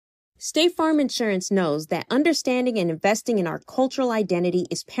State Farm Insurance knows that understanding and investing in our cultural identity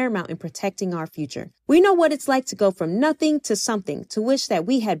is paramount in protecting our future. We know what it's like to go from nothing to something, to wish that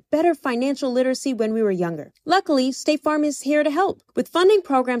we had better financial literacy when we were younger. Luckily, State Farm is here to help with funding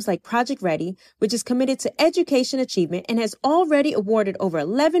programs like Project Ready, which is committed to education achievement and has already awarded over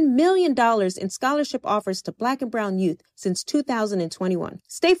 $11 million in scholarship offers to Black and brown youth since 2021.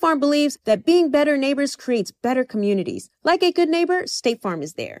 State Farm believes that being better neighbors creates better communities. Like a good neighbor, State Farm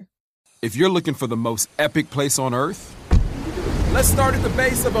is there. If you're looking for the most epic place on Earth, let's start at the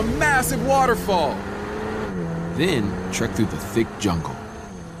base of a massive waterfall. Then trek through the thick jungle.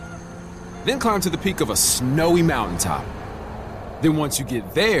 Then climb to the peak of a snowy mountaintop. Then once you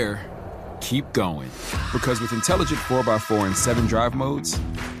get there, keep going. Because with intelligent 4x4 and 7 drive modes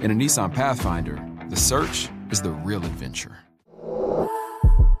and a Nissan Pathfinder, the search is the real adventure.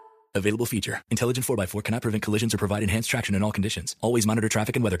 Available feature. Intelligent 4x4 cannot prevent collisions or provide enhanced traction in all conditions. Always monitor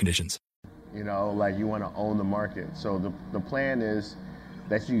traffic and weather conditions. You know, like you want to own the market. So the plan is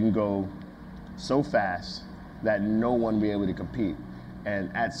that you can go so fast that no one will be able to compete.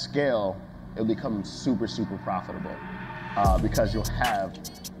 And at scale, it'll become super, super profitable because you'll have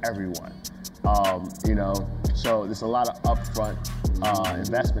everyone. You know, so there's a lot of upfront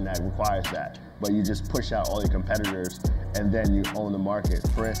investment that requires that. But you just push out all your competitors and then you own the market.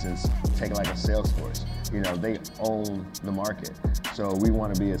 For instance, take like a Salesforce. You know, they own the market. So we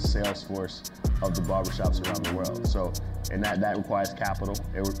want to be a Salesforce of the barbershops around the world. So, and that requires capital,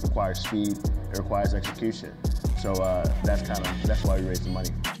 it requires speed, it requires execution. So that's why we raise the money.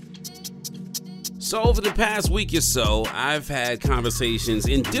 So over the past week or so, I've had conversations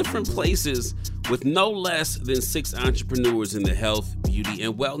in different places with no less than 6 entrepreneurs in the health, beauty,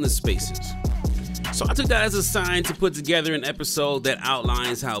 and wellness spaces. So I took that as a sign to put together an episode that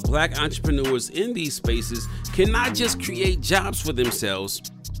outlines how Black entrepreneurs in these spaces can not just create jobs for themselves,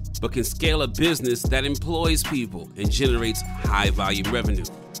 but can scale a business that employs people and generates high volume revenue.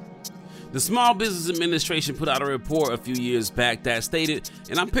 The Small Business Administration put out a report a few years back that stated,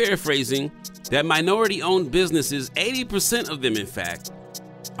 and I'm paraphrasing, that minority-owned businesses, 80% of them in fact,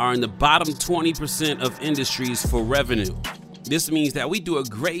 are in the bottom 20% of industries for revenue. This means that we do a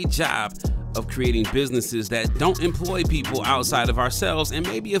great job of creating businesses that don't employ people outside of ourselves and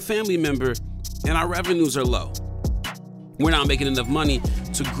maybe a family member, and our revenues are low. We're not making enough money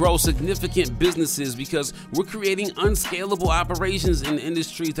to grow significant businesses because we're creating unscalable operations in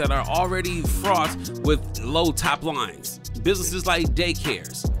industries that are already fraught with low top lines. Businesses like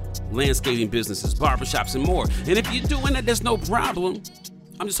daycares, landscaping businesses, barbershops, and more. And if you're doing that, there's no problem.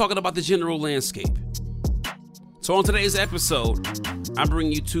 I'm just talking about the general landscape. So on today's episode, I'm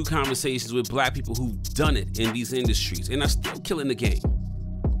bringing you 2 conversations with Black people who've done it in these industries and are still killing the game.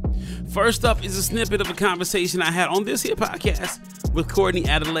 First up is a snippet of a conversation I had on this here podcast with Courtney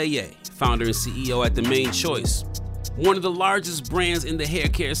Adeleye, founder and CEO at The Main Choice, one of the largest brands in the hair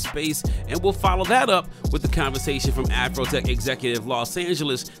care space, and we'll follow that up with the conversation from Afrotech executive Los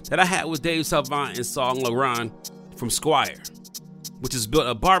Angeles that I had with Dave Salvant and Song Laron from Squire, which has built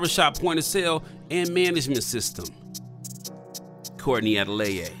a barbershop point of sale and management system. Courtney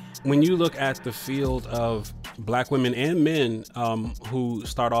Adeleye. When you look at the field of Black women and men who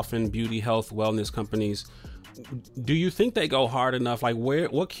start off in beauty, health, wellness companies, do you think they go hard enough? Like,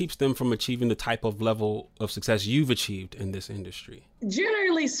 what keeps them from achieving the type of level of success you've achieved in this industry?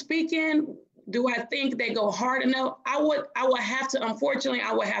 Generally speaking, do I think they go hard enough? I would have to, unfortunately,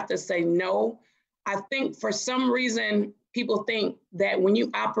 I would have to say no. I think for some reason, people think that when you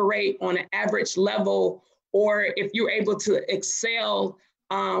operate on an average level, or if you're able to excel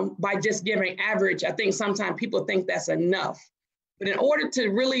by just giving average, I think sometimes people think that's enough. But in order to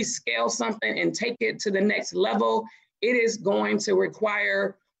really scale something and take it to the next level, it is going to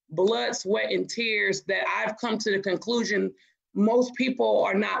require blood, sweat, and tears that I've come to the conclusion most people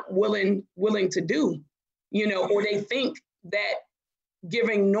are not willing to do, you know, or they think that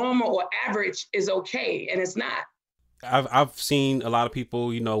giving normal or average is okay, and it's not. I've seen a lot of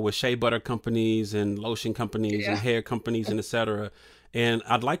people, you know, with shea butter companies and lotion companies and hair companies and et cetera. And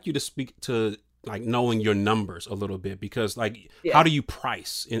I'd like you to speak to like knowing your numbers a little bit, because like, how do you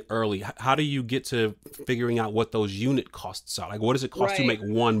price in early? How do you get to figuring out what those unit costs are? Like, what does it cost to make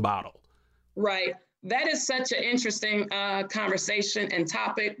one bottle? Right. That is such an interesting conversation and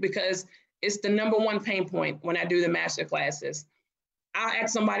topic, because it's the number one pain point when I do the master classes. I'll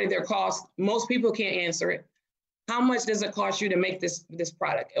ask somebody their cost. Most people can't answer it. How much does it cost you to make this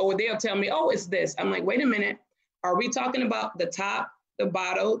product? Or they'll tell me, oh, it's this. I'm like, wait a minute. Are we talking about the top, the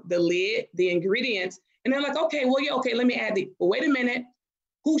bottle, the lid, the ingredients? And they're like, okay, well, yeah, okay, let me add well, wait a minute.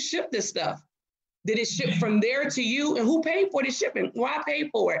 Who shipped this stuff? Did it ship from there to you? And who paid for the shipping? Well, I paid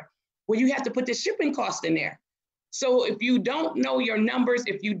for it. Well, you have to put the shipping cost in there. So if you don't know your numbers,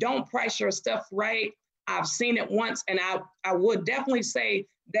 if you don't price your stuff right, I've seen it once, and I would definitely say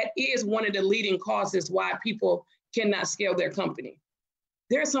that is one of the leading causes why people cannot scale their company.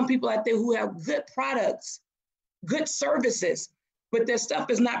 There are some people out there who have good products, good services, but their stuff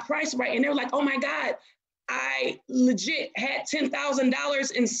is not priced right. And they're like, oh my God, I legit had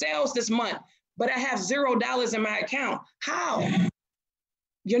 $10,000 in sales this month, but I have $0 in my account. How?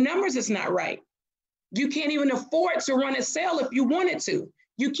 Your numbers is not right. You can't even afford to run a sale if you wanted to.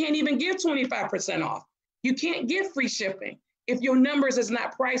 You can't even give 25% off. You can't give free shipping if your numbers is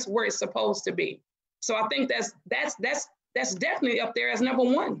not priced where it's supposed to be. So I think that's definitely up there as number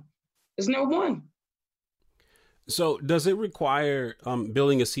one. It's number one. So does it require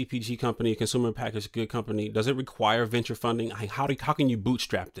building a CPG company, consumer packaged good company? Does it require venture funding? How can you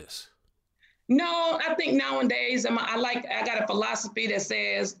bootstrap this? No, I think nowadays I got a philosophy that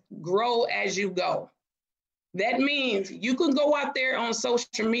says grow as you go. That means you can go out there on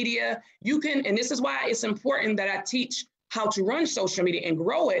social media. And this is why it's important that I teach how to run social media and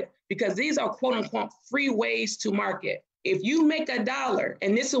grow it, because these are quote unquote free ways to market. If you make $1,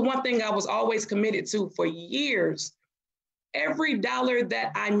 and this is one thing I was always committed to for years, every dollar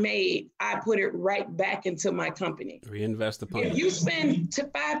that I made, I put it right back into my company. Reinvest the money. If you spend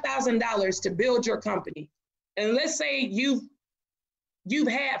 $5,000 to build your company, and let's say you've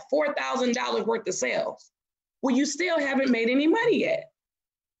had $4,000 worth of sales, well, you still haven't made any money yet.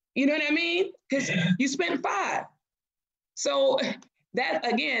 You know what I mean? Because you spent $5,000. So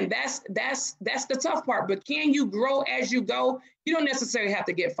that, again, that's the tough part. But can you grow as you go? You don't necessarily have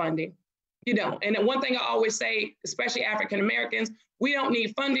to get funding. You don't. And the one thing I always say, especially African Americans, we don't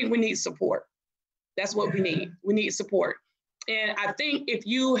need funding, we need support. That's what we need. We need support. And I think if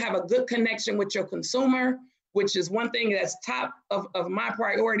you have a good connection with your consumer, which is one thing that's top of my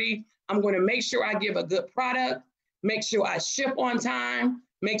priority, I'm going to make sure I give a good product, make sure I ship on time,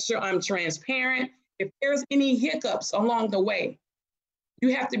 make sure I'm transparent. If there's any hiccups along the way,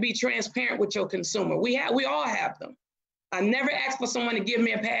 you have to be transparent with your consumer. We all have them. I never ask for someone to give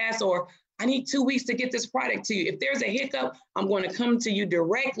me a pass or I need 2 weeks to get this product to you. If there's a hiccup, I'm going to come to you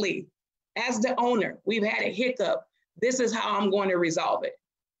directly as the owner. We've had a hiccup. This is how I'm going to resolve it.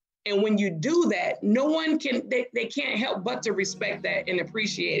 And when you do that, no one they can't help but to respect that and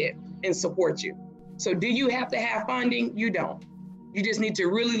appreciate it and support you. So do you have to have funding? You don't. You just need to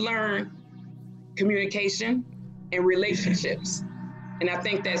really learn communication and relationships. And I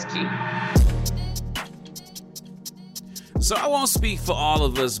think that's key. So I won't speak for all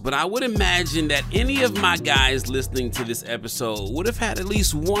of us, but I would imagine that any of my guys listening to this episode would have had at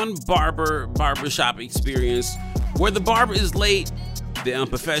least one barbershop experience where the barber is late, they're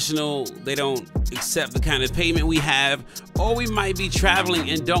unprofessional, they don't accept the kind of payment we have, or we might be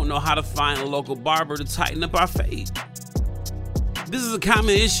traveling and don't know how to find a local barber to tighten up our fade. This is a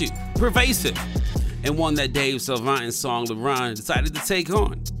common issue, pervasive, and one that Dave Salvant and Song LaRon decided to take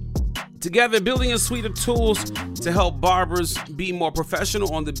on. Together, building a suite of tools to help barbers be more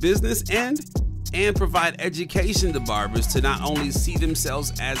professional on the business and provide education to barbers to not only see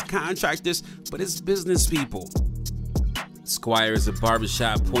themselves as contractors, but as business people. Squire is a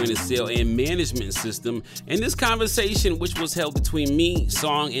barbershop point-of-sale and management system, and this conversation, which was held between me,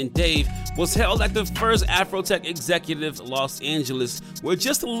 Song, and Dave, was held at the first Afrotech Executive Los Angeles, where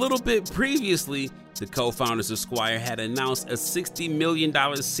just a little bit previously, the co-founders of Squire had announced a $60 million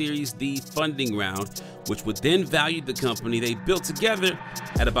Series D funding round, which would then value the company they built together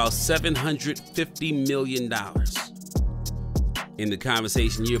at about $750 million. In the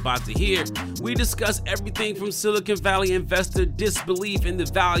conversation you're about to hear, we discuss everything from Silicon Valley investor disbelief in the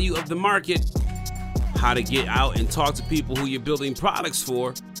value of the market, how to get out and talk to people who you're building products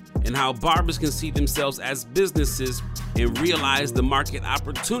for, and how barbers can see themselves as businesses and realize the market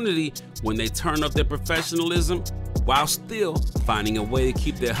opportunity when they turn up their professionalism while still finding a way to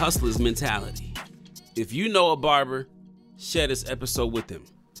keep their hustler's mentality. If you know a barber, share this episode with them.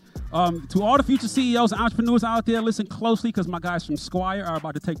 To all the future CEOs and entrepreneurs out there, listen closely because my guys from Squire are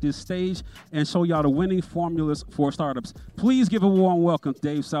about to take this stage and show y'all the winning formulas for startups. Please give a warm welcome to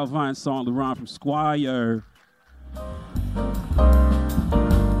Dave Salvant and Song LaRon from Squire.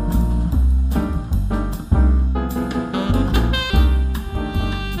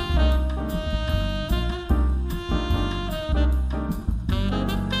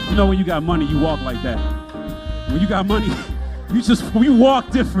 You know, when you got money, you walk like that. When you got money, we walk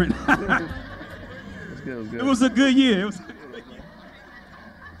different. It was a good year.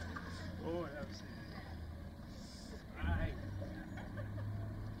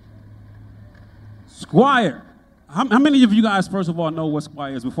 Squire, How many of you guys, first of all, know what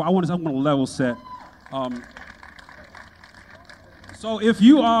Squire is? Before I want to level set. So if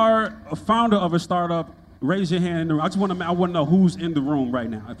you are a founder of a startup, raise your hand in the room. I want to know who's in the room right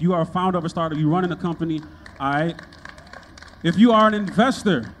now. If you are a founder of a startup, you're running a company, all right? If you are an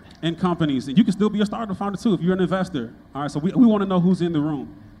investor in companies, and you can still be a startup founder too if you're an investor. All right, so we want to know who's in the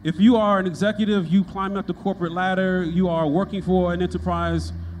room. If you are an executive, you climb up the corporate ladder, you are working for an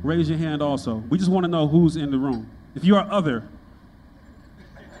enterprise, raise your hand also. We just want to know who's in the room. If you are other,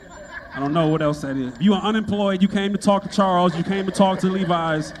 I don't know what else that is. If you are unemployed, you came to talk to Charles, you came to talk to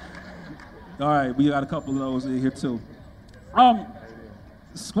Levi's. All right, we got a couple of those in here too.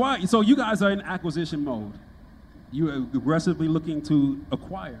 Squire, so you guys are in acquisition mode. You are aggressively looking to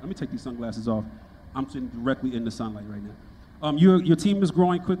acquire. Let me take these sunglasses off. I'm sitting directly in the sunlight right now. Your team is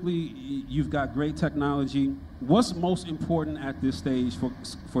growing quickly. You've got great technology. What's most important at this stage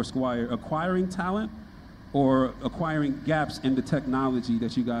for Squire? Acquiring talent or acquiring gaps in the technology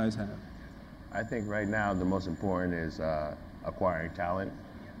that you guys have? I think right now the most important is acquiring talent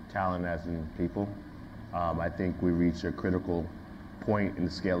as in people. I think we reach a critical point in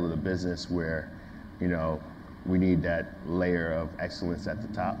the scale of the business where, we need that layer of excellence at the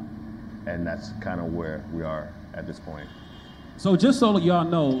top, and that's kind of where we are at this point. So just so that y'all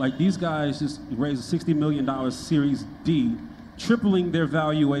know, like these guys just raised a $60 million Series D, tripling their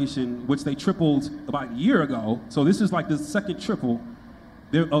valuation, which they tripled about a year ago. So this is like the second triple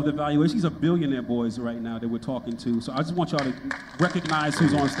of the valuation. These are billionaire boys right now that we're talking to. So I just want y'all to recognize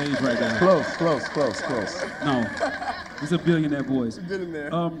who's on stage right now. Close. No, these are billionaire boys. Get in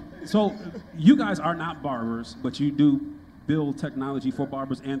there. So you guys are not barbers, but you do build technology for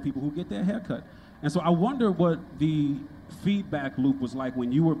barbers and people who get their hair cut. And so I wonder what the feedback loop was like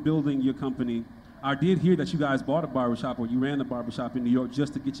when you were building your company. I did hear that you guys bought a barbershop, or you ran a barbershop in New York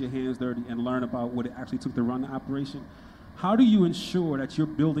just to get your hands dirty and learn about what it actually took to run the operation. How do you ensure that you're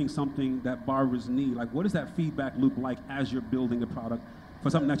building something that barbers need? Like, what is that feedback loop like as you're building a product for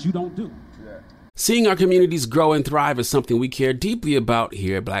something that you don't do? Yeah. Seeing our communities grow and thrive is something we care deeply about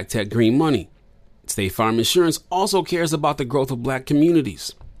here at Black Tech Green Money. State Farm Insurance also cares about the growth of Black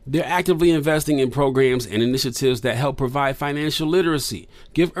communities. They're actively investing in programs and initiatives that help provide financial literacy,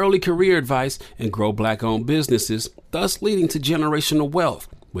 give early career advice, and grow Black-owned businesses, thus leading to generational wealth,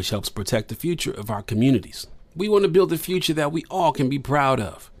 which helps protect the future of our communities. We want to build a future that we all can be proud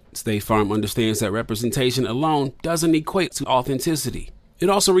of. State Farm understands that representation alone doesn't equate to authenticity. It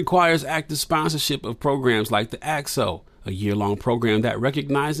also requires active sponsorship of programs like the AXO, a year-long program that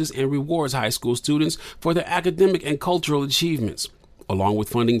recognizes and rewards high school students for their academic and cultural achievements, along with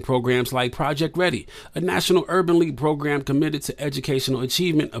funding programs like Project Ready, a National Urban League program committed to educational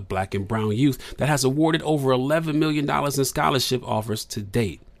achievement of Black and brown youth that has awarded over $11 million in scholarship offers to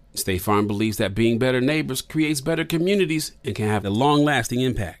date. State Farm believes that being better neighbors creates better communities and can have a long-lasting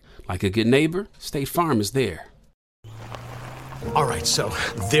impact. Like a good neighbor, State Farm is there. All right, so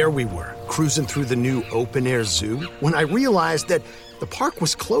there we were, cruising through the new open-air zoo, when I realized that the park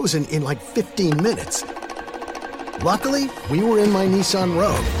was closing in like 15 minutes. Luckily, we were in my Nissan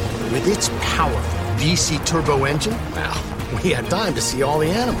Rogue. With its powerful VC turbo engine, well, we had time to see all the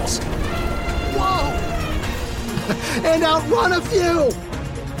animals. Whoa! And outrun a few!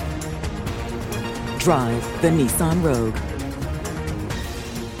 Drive the Nissan Rogue.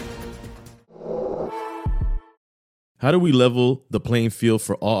 How do we level the playing field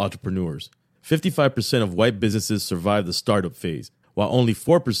for all entrepreneurs? 55% of white businesses survive the startup phase, while only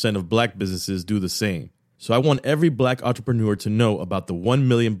 4% of Black businesses do the same. So I want every Black entrepreneur to know about the 1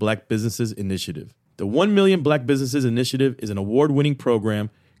 Million Black Businesses Initiative. The 1 Million Black Businesses Initiative is an award-winning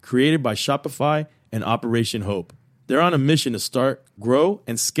program created by Shopify and Operation Hope. They're on a mission to start, grow,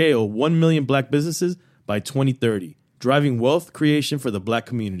 and scale 1 million Black businesses by 2030, driving wealth creation for the Black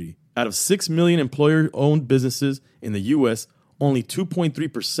community. Out of 6 million employer-owned businesses in the U.S., only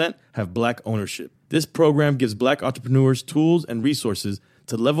 2.3% have Black ownership. This program gives Black entrepreneurs tools and resources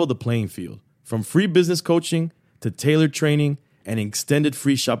to level the playing field, from free business coaching to tailored training and an extended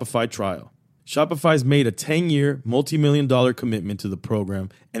free Shopify trial. Shopify's made a 10-year, multi-million-dollar commitment to the program,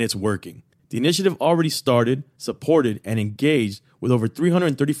 and it's working. The initiative already started, supported, and engaged with over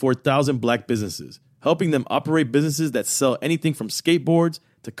 334,000 Black businesses, helping them operate businesses that sell anything from skateboards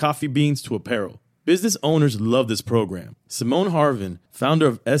to coffee beans to apparel. Business owners love this program. Simone Harvin, founder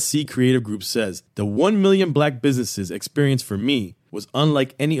of SC Creative Group, says, "The 1 million Black businesses experience for me was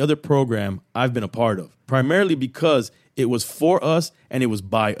unlike any other program I've been a part of, primarily because it was for us and it was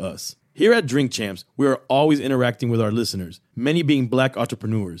by us." Here at Drink Champs, we are always interacting with our listeners, many being Black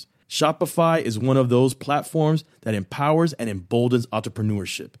entrepreneurs. Shopify is one of those platforms that empowers and emboldens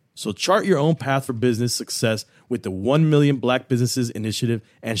entrepreneurship. So chart your own path for business success with the 1 Million Black Businesses Initiative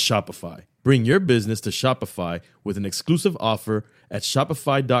and Shopify. Bring your business to Shopify with an exclusive offer at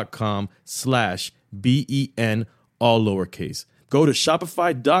shopify.com/BEN, all lowercase. Go to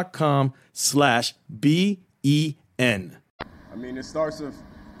shopify.com/BEN. I mean, it starts with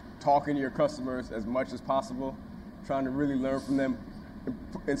talking to your customers as much as possible, trying to really learn from them,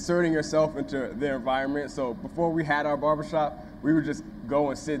 inserting yourself into their environment. So before we had our barbershop, we would just go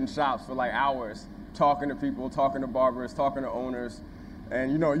and sit in shops for like hours, talking to people, talking to barbers, talking to owners.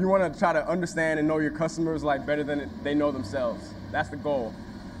 And you know, you want to try to understand and know your customers like better than they know themselves. That's the goal.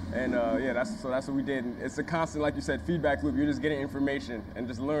 And that's what we did. And it's a constant, like you said, feedback loop. You're just getting information and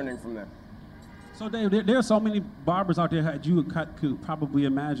just learning from them. So Dave, there are so many barbers out there that you could probably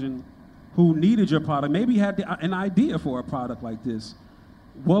imagine who needed your product, maybe had an idea for a product like this.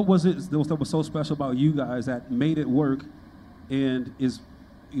 What was it that was so special about you guys that made it work and is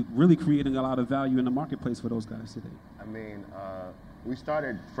really creating a lot of value in the marketplace for those guys today? I mean, we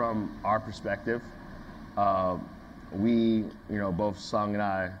started from our perspective. We, both Sung and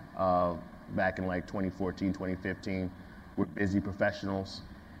I, back in like 2014, 2015, were busy professionals.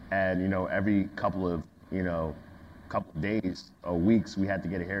 And, every couple of days or weeks, we had to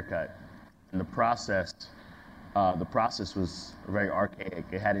get a haircut. And the process was very archaic.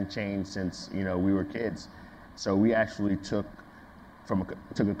 It hadn't changed since, we were kids. So we actually took a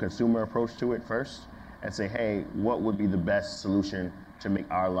consumer approach to it first and say, hey, what would be the best solution to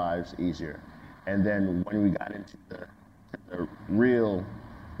make our lives easier? And then when we got into the real,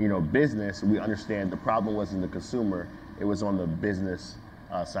 business, we understand the problem wasn't the consumer, it was on the business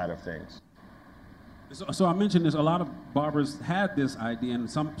side of things. So I mentioned this, a lot of barbers had this idea, and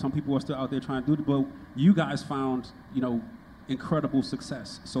some people are still out there trying to do it, but you guys found, incredible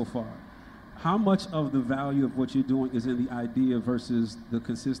success so far. How much of the value of what you're doing is in the idea versus the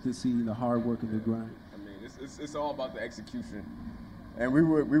consistency, the hard work, and the grind? I mean, it's all about the execution. And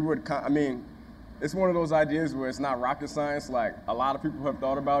it's one of those ideas where it's not rocket science. Like, a lot of people have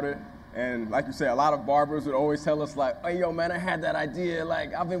thought about it. And like you said, a lot of barbers would always tell us like, hey, yo, man, I had that idea.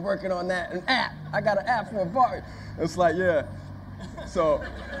 Like, I've been working on that, an app. I got an app for a barber. It's like, yeah. So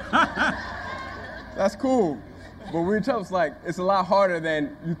that's cool. But we tell us like, it's a lot harder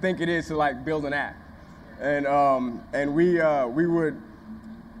than you think it is to like build an app. And we would,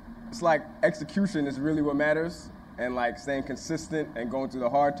 it's like execution is really what matters. And like staying consistent and going through the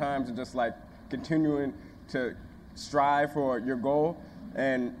hard times and just like continuing to strive for your goal.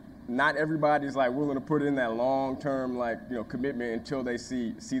 And not everybody's like willing to put in that long-term commitment until they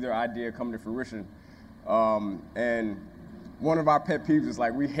see their idea come to fruition. And one of our pet peeves is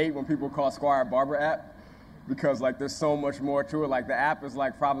like we hate when people call Squire a barber app because like there's so much more to it. Like the app is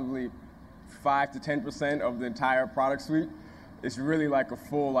like probably 5 to 10% of the entire product suite. It's really like a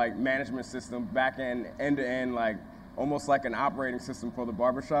full like management system, back end to end, like almost like an operating system for the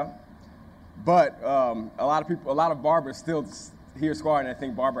barbershop. But a lot of barbers still hear Squire and I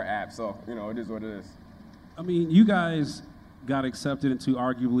think barber app, so it is what it is. I mean, you guys got accepted into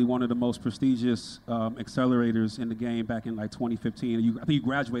arguably one of the most prestigious accelerators in the game back in like 2015. I think you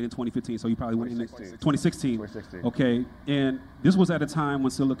graduated in 2015, so you probably went in 2016. 2016. Okay, and this was at a time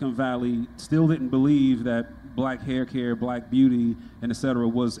when Silicon Valley still didn't believe that black hair care, black beauty, and et cetera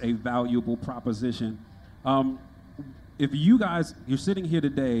was a valuable proposition. If you're sitting here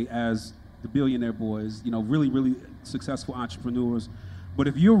today as the Billionaire Boys, really, really successful entrepreneurs. But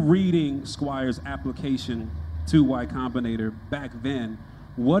if you're reading Squire's application to Y Combinator back then,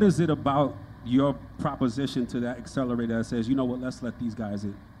 what is it about your proposition to that accelerator that says, let's let these guys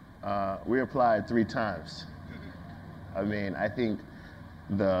in? We applied 3 times. I mean, I think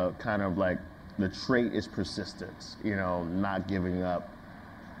the kind of like the trait is persistence, not giving up,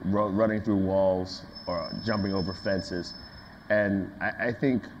 running through walls or jumping over fences. And I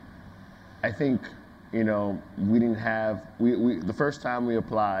think we didn't have, the first time we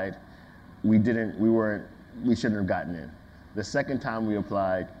applied, we shouldn't have gotten in. The second time we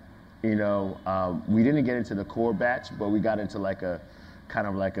applied, we didn't get into the core batch, but we got into like a kind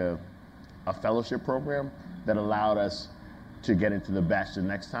of like a fellowship program that allowed us to get into the batch the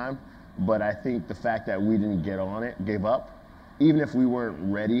next time. But I think the fact that we didn't gave up, even if we weren't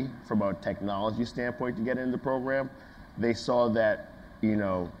ready from a technology standpoint to get into the program, they saw that,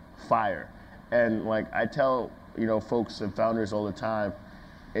 fire. And like I tell, folks and founders all the time,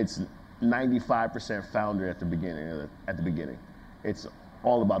 it's 95% founder at the beginning. It's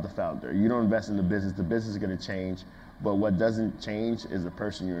all about the founder. You don't invest in the business is going to change, but what doesn't change is the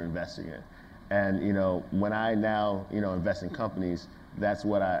person you're investing in. And when I now invest in companies, that's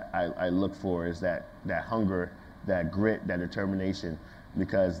what I look for, is that hunger, that grit, that determination,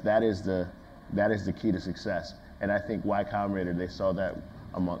 because that is the key to success. And I think Y Combinator, they saw that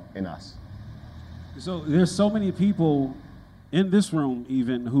in us. So there's so many people in this room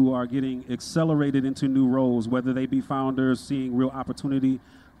even who are getting accelerated into new roles, whether they be founders seeing real opportunity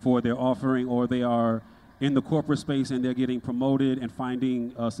for their offering, or they are in the corporate space and they're getting promoted and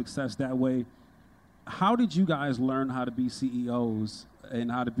finding success that way. How did you guys learn how to be CEOs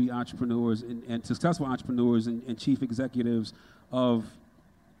and how to be entrepreneurs and successful entrepreneurs and chief executives of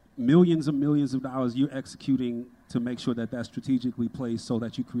millions and millions of dollars you're executing to make sure that that's strategically placed so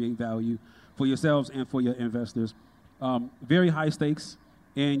that you create value for yourselves and for your investors? Very high stakes,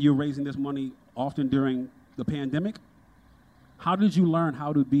 and you're raising this money often during the pandemic. How did you learn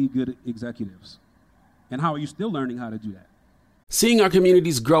how to be good executives? And how are you still learning how to do that? Seeing our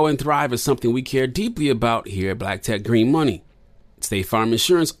communities grow and thrive is something we care deeply about here at Black Tech Green Money. State Farm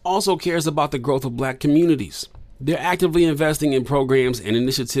Insurance also cares about the growth of Black communities. They're actively investing in programs and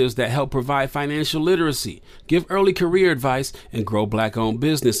initiatives that help provide financial literacy, give early career advice, and grow Black-owned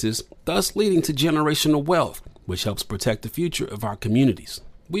businesses, thus leading to generational wealth, which helps protect the future of our communities.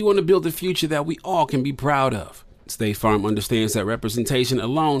 We want to build a future that we all can be proud of. State Farm understands that representation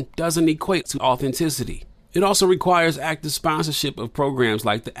alone doesn't equate to authenticity. It also requires active sponsorship of programs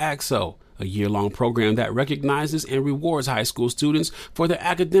like the AXO, a year-long program that recognizes and rewards high school students for their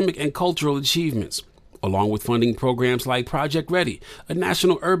academic and cultural achievements, along with funding programs like Project Ready, a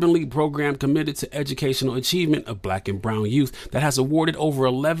National Urban League program committed to educational achievement of Black and brown youth that has awarded over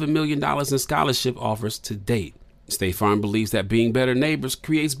 $11 million in scholarship offers to date. State Farm believes that being better neighbors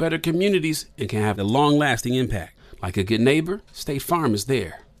creates better communities and can have a long-lasting impact. Like a good neighbor, State Farm is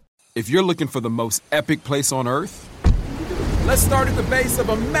there. If you're looking for the most epic place on earth, let's start at the base of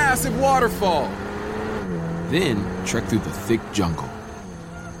a massive waterfall. Then trek through the thick jungle.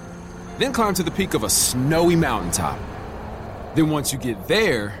 Then climb to the peak of a snowy mountaintop. Then once you get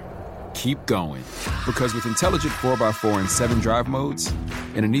there, keep going. Because with intelligent 4x4 and 7 drive modes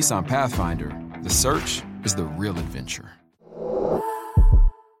and a Nissan Pathfinder, the search is the real adventure.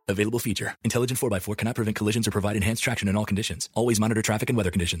 Available feature. Intelligent 4x4 cannot prevent collisions or provide enhanced traction in all conditions. Always monitor traffic and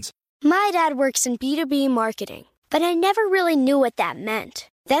weather conditions. My dad works in B2B marketing, but I never really knew what that meant.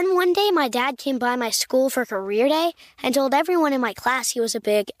 Then one day my dad came by my school for career day and told everyone in my class he was a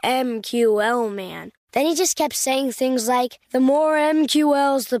big MQL man. Then he just kept saying things like, the more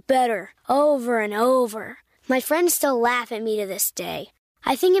MQLs, the better, over and over. My friends still laugh at me to this day.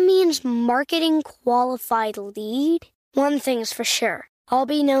 I think it means marketing qualified lead. One thing's for sure. I'll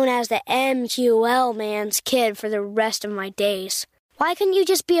be known as the MQL man's kid for the rest of my days. Why couldn't you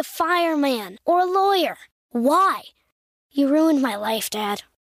just be a fireman or a lawyer? Why? You ruined my life, Dad.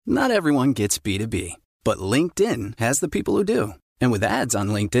 Not everyone gets B2B, but LinkedIn has the people who do. And with ads on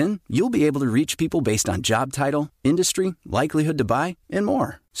LinkedIn, you'll be able to reach people based on job title, industry, likelihood to buy, and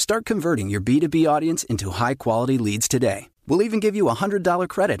more. Start converting your B2B audience into high-quality leads today. We'll even give you a $100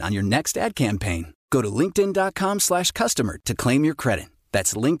 credit on your next ad campaign. Go to linkedin.com/customer to claim your credit.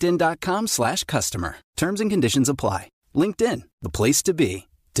 That's linkedin.com/customer. Terms and conditions apply. LinkedIn, the place to be,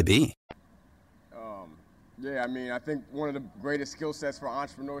 to be. Yeah, I mean, I think one of the greatest skill sets for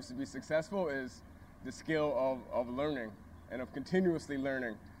entrepreneurs to be successful is the skill of learning and of continuously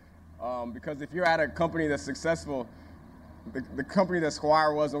learning. Because if you're at a company that's successful, the company that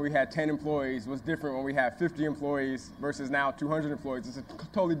Squire was when we had 10 employees was different when we had 50 employees versus now 200 employees. It's a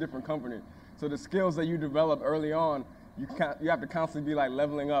totally different company. So the skills that you develop early on, you have to constantly be like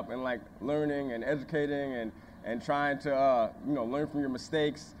leveling up and like learning and educating and trying to learn from your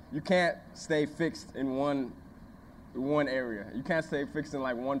mistakes. You can't stay fixed in one area. You can't stay fixed in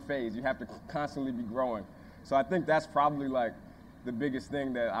like one phase. You have to constantly be growing. So I think that's probably like the biggest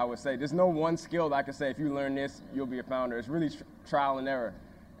thing that I would say. There's no one skill that I could say if you learn this, you'll be a founder. It's really trial and error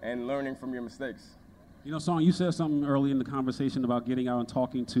and learning from your mistakes. You know, Song, you said something early in the conversation about getting out and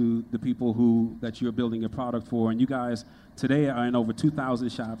talking to the people that you're building a product for, and you guys today are in over 2,000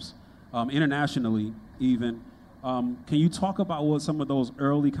 shops, internationally even. Can you talk about what some of those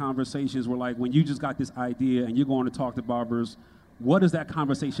early conversations were like when you just got this idea and you're going to talk to barbers? What is that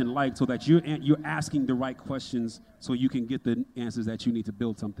conversation like so that you're asking the right questions so you can get the answers that you need to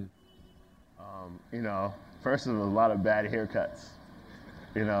build something? First of all, a lot of bad haircuts,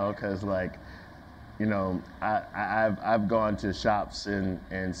 because I've gone to shops in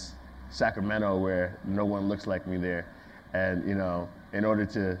Sacramento where no one looks like me there, and in order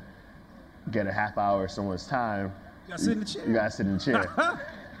to get a half hour of someone's time, you gotta sit in the chair. You gotta sit in the chair.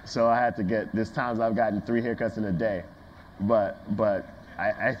 So I had to there's times I've gotten 3 haircuts in a day. But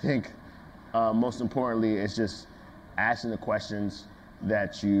I think most importantly, it's just asking the questions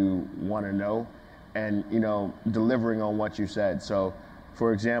that you want to know and, delivering on what you said. So,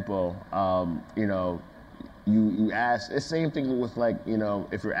 for example, you ask, it's the same thing with like,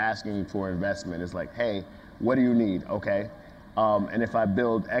 if you're asking for investment, it's like, hey, what do you need? Okay. And if I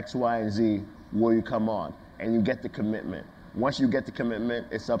build X, Y, and Z, will you come on? And you get the commitment. Once you get the commitment,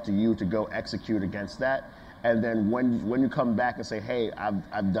 it's up to you to go execute against that. And then when you come back and say, hey,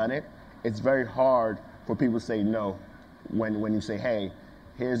 I've done it, it's very hard for people to say no when you say, hey,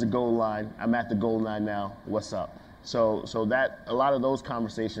 here's the goal line, I'm at the goal line now, what's up? So that a lot of those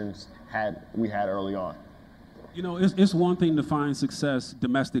conversations we had early on. It's one thing to find success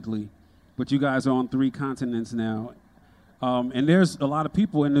domestically, but you guys are on 3 continents now. And there's a lot of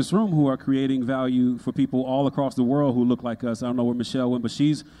people in this room who are creating value for people all across the world who look like us. I don't know where Michelle went, but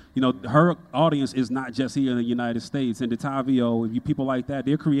she's, her audience is not just here in the United States. And Detavio, people like that,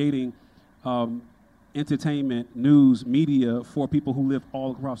 they're creating entertainment, news, media for people who live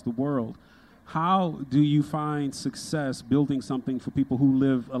all across the world. How do you find success building something for people who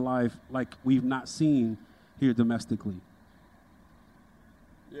live a life like we've not seen here domestically?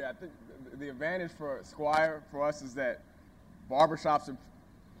 Yeah, I think the advantage for Squire, for us, is that barbershops are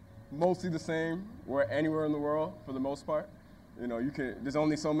mostly the same anywhere in the world for the most part. There's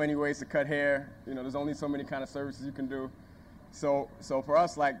only so many ways to cut hair. There's only so many kind of services you can do. So for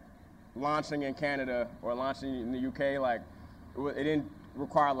us, like launching in Canada or launching in the UK, like it didn't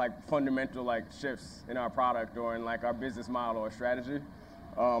require like fundamental like shifts in our product or in like our business model or strategy.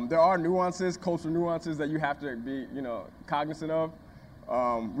 There are nuances, cultural nuances that you have to be, cognizant of.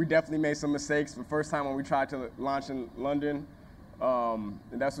 We definitely made some mistakes the first time when we tried to launch in London. And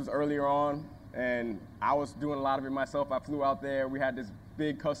that was earlier on, and I was doing a lot of it myself. I flew out there. We had this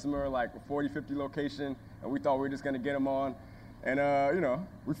big customer, like a 40, 50 location, and we thought we were just going to get them on. And,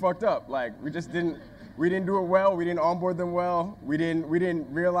 we fucked up. Like, we didn't do it well. We didn't onboard them well. We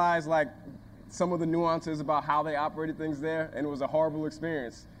didn't realize, like, some of the nuances about how they operated things there, and it was a horrible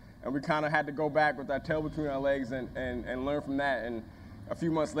experience. And we kind of had to go back with our tail between our legs and learn from that. And a few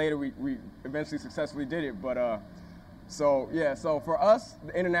months later, we eventually successfully did it. But so for us,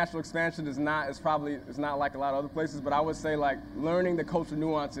 the international expansion is not like a lot of other places. But I would say like learning the cultural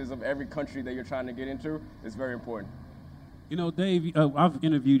nuances of every country that you're trying to get into is very important. Dave, I've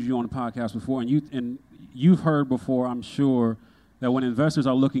interviewed you on the podcast before, and you've heard before, I'm sure, that when investors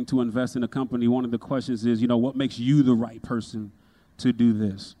are looking to invest in a company, one of the questions is, what makes you the right person to do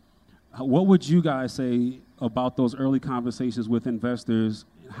this? What would you guys say about those early conversations with investors,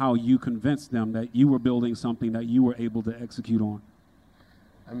 how you convinced them that you were building something that you were able to execute on?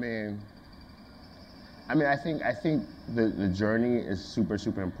 I think the journey is super,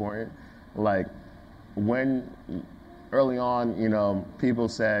 super important. Like when early on, people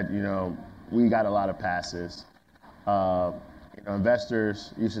said, we got a lot of passes.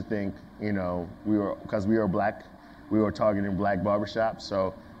 Investors used to think, because we were black, we were targeting black barbershops.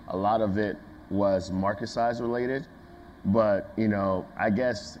 So a lot of it was market size related. But, I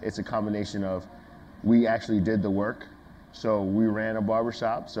guess it's a combination of we actually did the work. So we ran a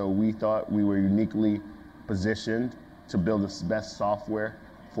barbershop. So we thought we were uniquely positioned to build the best software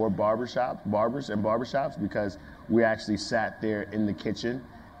for barbers and barbershops, because we actually sat there in the kitchen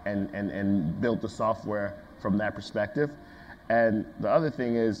and built the software from that perspective. And the other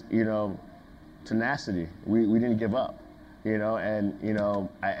thing is, tenacity. We didn't give up,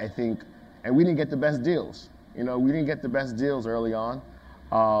 I think, and we didn't get the best deals. We didn't get the best deals early on.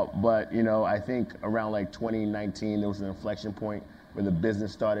 But, I think around like 2019, there was an inflection point where the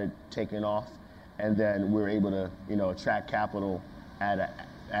business started taking off. And then we were able to, attract capital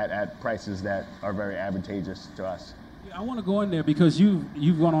at prices that are very advantageous to us. Yeah, I want to go in there because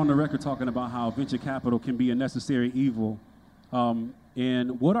you've gone on the record talking about how venture capital can be a necessary evil.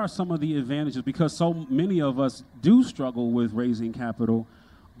 And what are some of the advantages? Because so many of us do struggle with raising capital,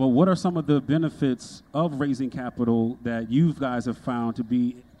 but what are some of the benefits of raising capital that you guys have found to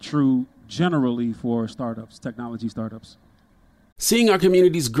be true generally for startups, technology startups? Seeing our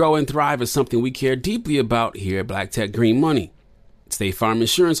communities grow and thrive is something we care deeply about here at Black Tech Green Money. State Farm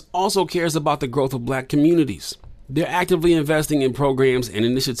Insurance also cares about the growth of Black communities. They're actively investing in programs and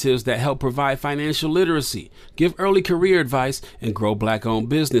initiatives that help provide financial literacy, give early career advice, and grow Black-owned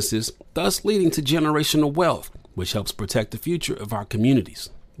businesses, thus leading to generational wealth, which helps protect the future of our communities.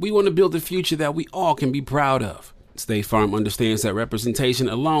 We want to build a future that we all can be proud of. State Farm understands that representation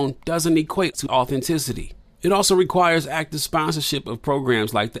alone doesn't equate to authenticity. It also requires active sponsorship of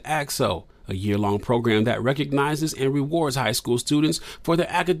programs like the AXO, a year-long program that recognizes and rewards high school students for their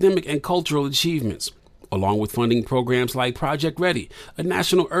academic and cultural achievements, along with funding programs like Project Ready, a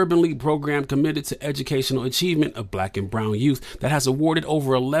National Urban League program committed to educational achievement of Black and brown youth that has awarded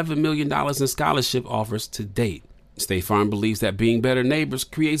over $11 million in scholarship offers to date. State Farm believes that being better neighbors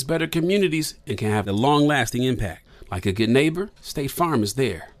creates better communities and can have a long-lasting impact. Like a good neighbor, State Farm is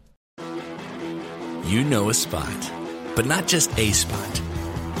there. You know a spot, but not just a spot,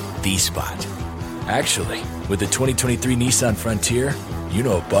 the spot. Actually, with the 2023 Nissan Frontier, you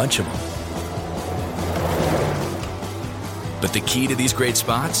know a bunch of them. But the key to these great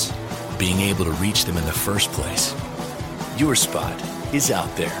spots? Being able to reach them in the first place. Your spot is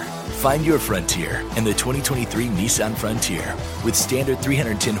out there. Find your Frontier in the 2023 Nissan Frontier with standard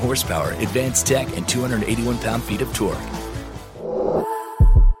 310 horsepower, advanced tech, and 281 pound-feet of torque.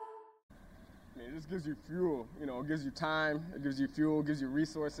 It just gives you fuel, it gives you time, it gives you fuel, it gives you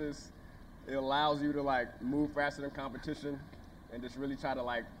resources. It allows you to move faster than competition and just really try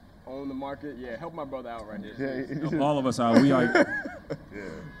to own the market. Yeah, help my brother out right here. Yeah. All of us are. We are. Yeah.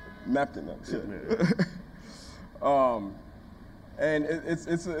 Napkin. And it's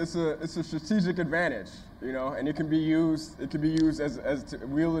a strategic advantage, and it can be used to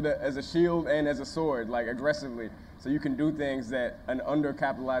wield it as a shield and as a sword, aggressively. So you can do things that an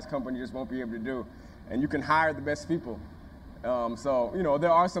undercapitalized company just won't be able to do, and you can hire the best people. So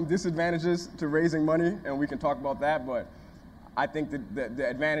there are some disadvantages to raising money, and we can talk about that, but I think that the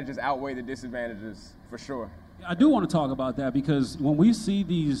advantages outweigh the disadvantages for sure. I do want to talk about that because when we see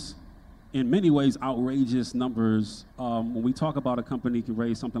these, in many ways, outrageous numbers, when we talk about a company can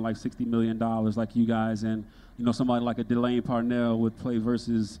raise something like $60 million like you guys, and somebody like a Delane Parnell would play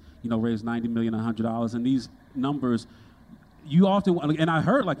versus raise $90 million, $100, and these numbers, you often, and I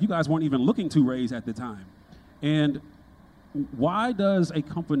heard you guys weren't even looking to raise at the time. And why does a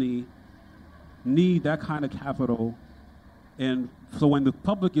company need that kind of capital? And so when the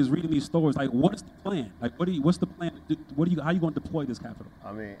public is reading these stories, what's the plan? What's the plan? How are you going to deploy this capital?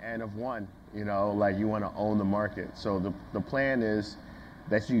 And of one, you want to own the market. So the plan is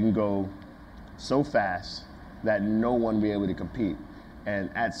that you can go so fast that no one will be able to compete. And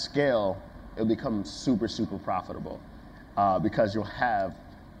at scale, it'll become super, super profitable because you'll have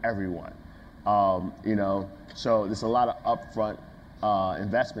everyone. So there's a lot of upfront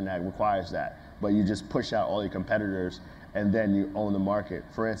investment that requires that. But you just push out all your competitors and then you own the market.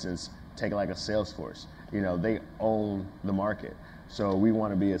 For instance, take a Salesforce. They own the market. So we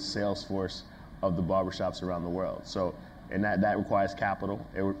want to be a Salesforce of the barbershops around the world. So, and that requires capital,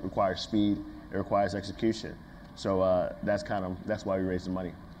 it requires speed, it requires execution. So that's why we raise the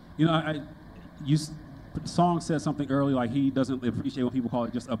money. Song said something earlier, he doesn't appreciate when people call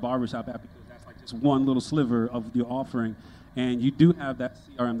it just a barbershop app because that's just one little sliver of your offering. And you do have that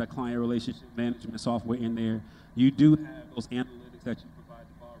CRM, that client relationship management software in there. You do have those analytics that you provide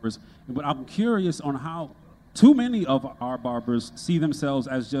to barbers. But I'm curious on how too many of our barbers see themselves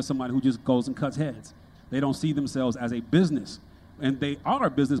as just somebody who just goes and cuts heads. They don't see themselves as a business. And they are a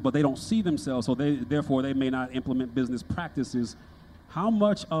business, but they don't see themselves, so therefore they may not implement business practices. How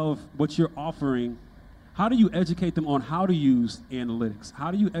much of what you're offering, how do you educate them on how to use analytics?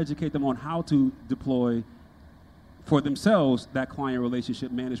 How do you educate them on how to deploy for themselves that client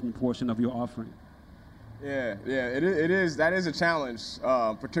relationship management portion of your offering? Yeah, it is. That is a challenge,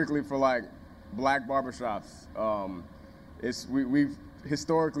 particularly for black barbershops. We've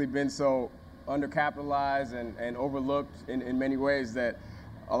historically been so undercapitalized and overlooked in many ways that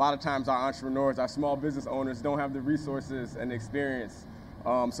a lot of times our entrepreneurs, our small business owners don't have the resources and the experience.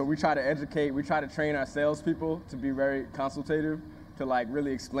 So we try to educate, we try to train our salespeople to be very consultative, to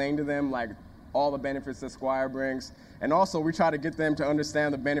really explain to them all the benefits that Squire brings. And also we try to get them to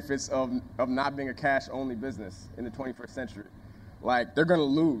understand the benefits of not being a cash-only business in the 21st century. They're gonna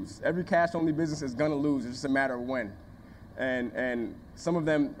lose. Every cash-only business is gonna lose. It's just a matter of when. And some of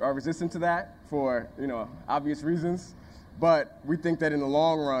them are resistant to that for obvious reasons. But we think that in the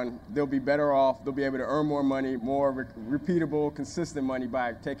long run, they'll be better off. They'll be able to earn more money, more repeatable, consistent money by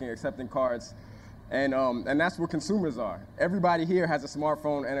accepting cards. And that's what consumers are. Everybody here has a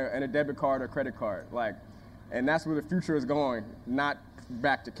smartphone and a debit card or credit card. And that's where the future is going, not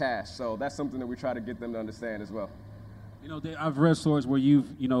back to cash. So that's something that we try to get them to understand as well. Dave, I've read stories where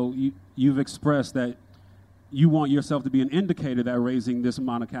you've expressed that you want yourself to be an indicator that raising this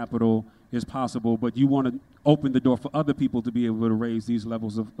amount of capital is possible, but you want to open the door for other people to be able to raise these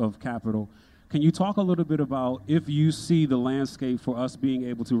levels of capital. Can you talk a little bit about if you see the landscape for us being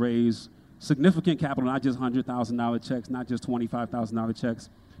able to raise significant capital, not just $100,000 checks, not just $25,000 checks?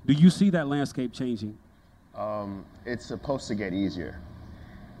 Do you see that landscape changing? It's supposed to get easier.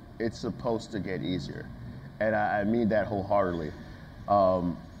 It's supposed to get easier. And I mean that wholeheartedly.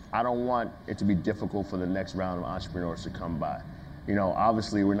 I don't want it to be difficult for the next round of entrepreneurs to come by.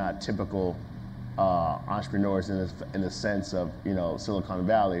 Obviously we're not typical entrepreneurs in the sense of, Silicon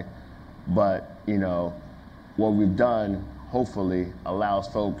Valley, but, what we've done, hopefully, allows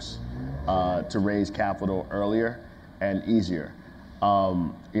folks to raise capital earlier and easier.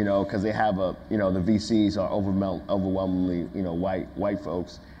 Because they have the VCs are overwhelmingly, white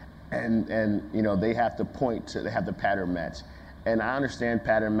folks, and they have to they have to pattern match. And I understand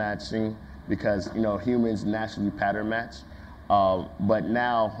pattern matching because, humans naturally pattern match. But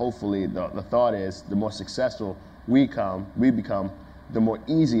now, hopefully, the thought is the more successful we become, the more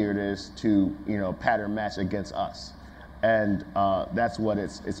easier it is to, pattern match against us. And that's what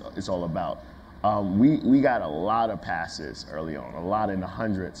it's all about. We got a lot of passes early on, a lot in the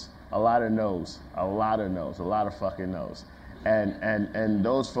hundreds, a lot of no's, a lot of fucking no's. And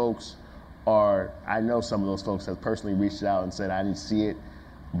those folks I know some of those folks have personally reached out and said, I didn't see it,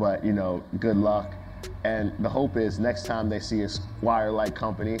 but, good luck. And the hope is next time they see a Squire-like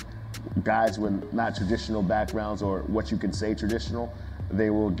company, guys with not traditional backgrounds or what you can say traditional, they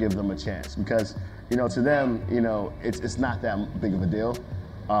will give them a chance. Because, to them, it's not that big of a deal.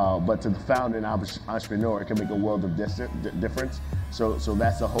 But to the founder and entrepreneur, it can make a world of difference. So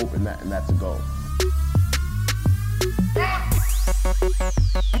that's the hope and that's the goal.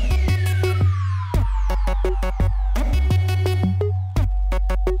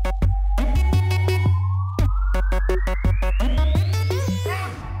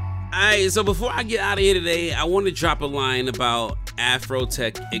 Alright, so before I get out of here today, I want to drop a line about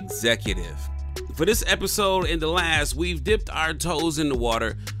Afrotech Executive. For this episode and the last, we've dipped our toes in the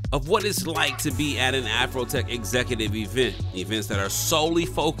water of what it's like to be at an Afrotech Executive event. Events that are solely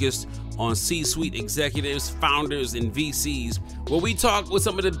focused on C-suite executives, founders, and VCs, where we talk with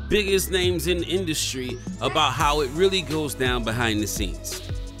some of the biggest names in the industry about how it really goes down behind the scenes.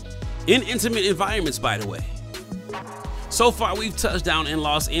 In intimate environments, by the way. So far, we've touched down in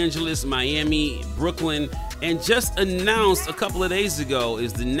Los Angeles, Miami, Brooklyn, and just announced a couple of days ago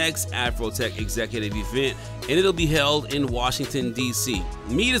is the next Afrotech Executive event, and it'll be held in Washington, D.C.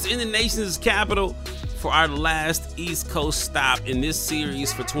 Meet us in the nation's capital for our last East Coast stop in this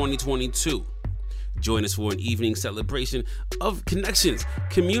series for 2022. Join us for an evening celebration of connections,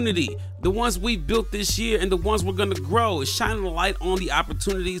 community, the ones we've built this year and the ones we're going to grow, shining a light on the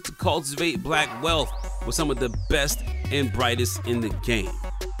opportunities to cultivate Black wealth with some of the best and brightest in the game.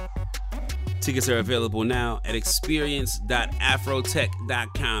 Tickets are available now at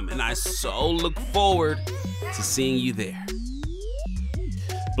experience.afrotech.com, and I so look forward to seeing you there.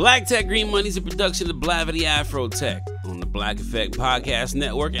 Black Tech Green Money is a production of Blavity Afrotech on the Black Effect Podcast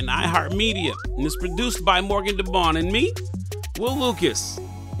Network and iHeartMedia, and it's produced by Morgan DeBon and me, Will Lucas,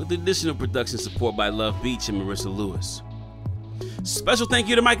 with additional production support by Love Beach and Marissa Lewis. Special thank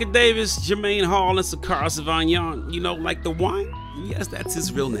you to Micah Davis, Jermaine Hall, and Sakara Savagnon. Like the wine? Yes, that's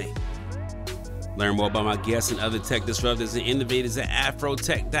his real name. Learn more about my guests and other tech disruptors and innovators at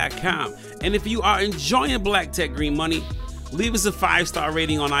afrotech.com. And if you are enjoying Black Tech Green Money, leave us a 5-star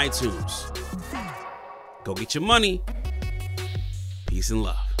rating on iTunes. Go get your money. Peace and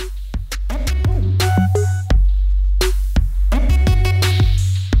love.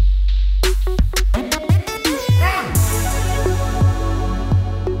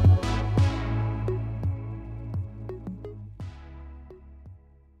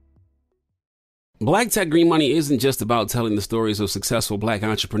 Black Tech Green Money isn't just about telling the stories of successful Black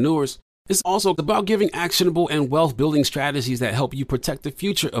entrepreneurs. It's also about giving actionable and wealth-building strategies that help you protect the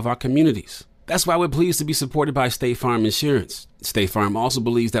future of our communities. That's why we're pleased to be supported by State Farm Insurance. State Farm also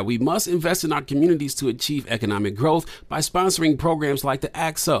believes that we must invest in our communities to achieve economic growth by sponsoring programs like the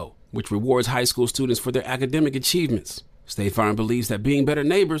ACT-SO, which rewards high school students for their academic achievements. State Farm believes that being better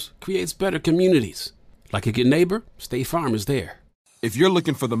neighbors creates better communities. Like a good neighbor, State Farm is there. If you're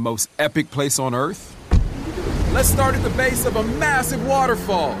looking for the most epic place on earth, let's start at the base of a massive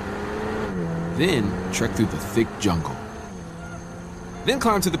waterfall. Then trek through the thick jungle. Then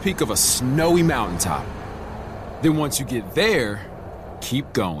climb to the peak of a snowy mountaintop. Then once you get there,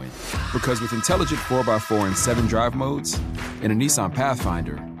 keep going. Because with intelligent 4x4 and 7 drive modes and a Nissan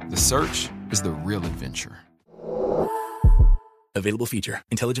Pathfinder, the search is the real adventure. Available feature.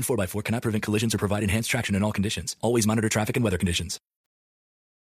 Intelligent 4x4 cannot prevent collisions or provide enhanced traction in all conditions. Always monitor traffic and weather conditions.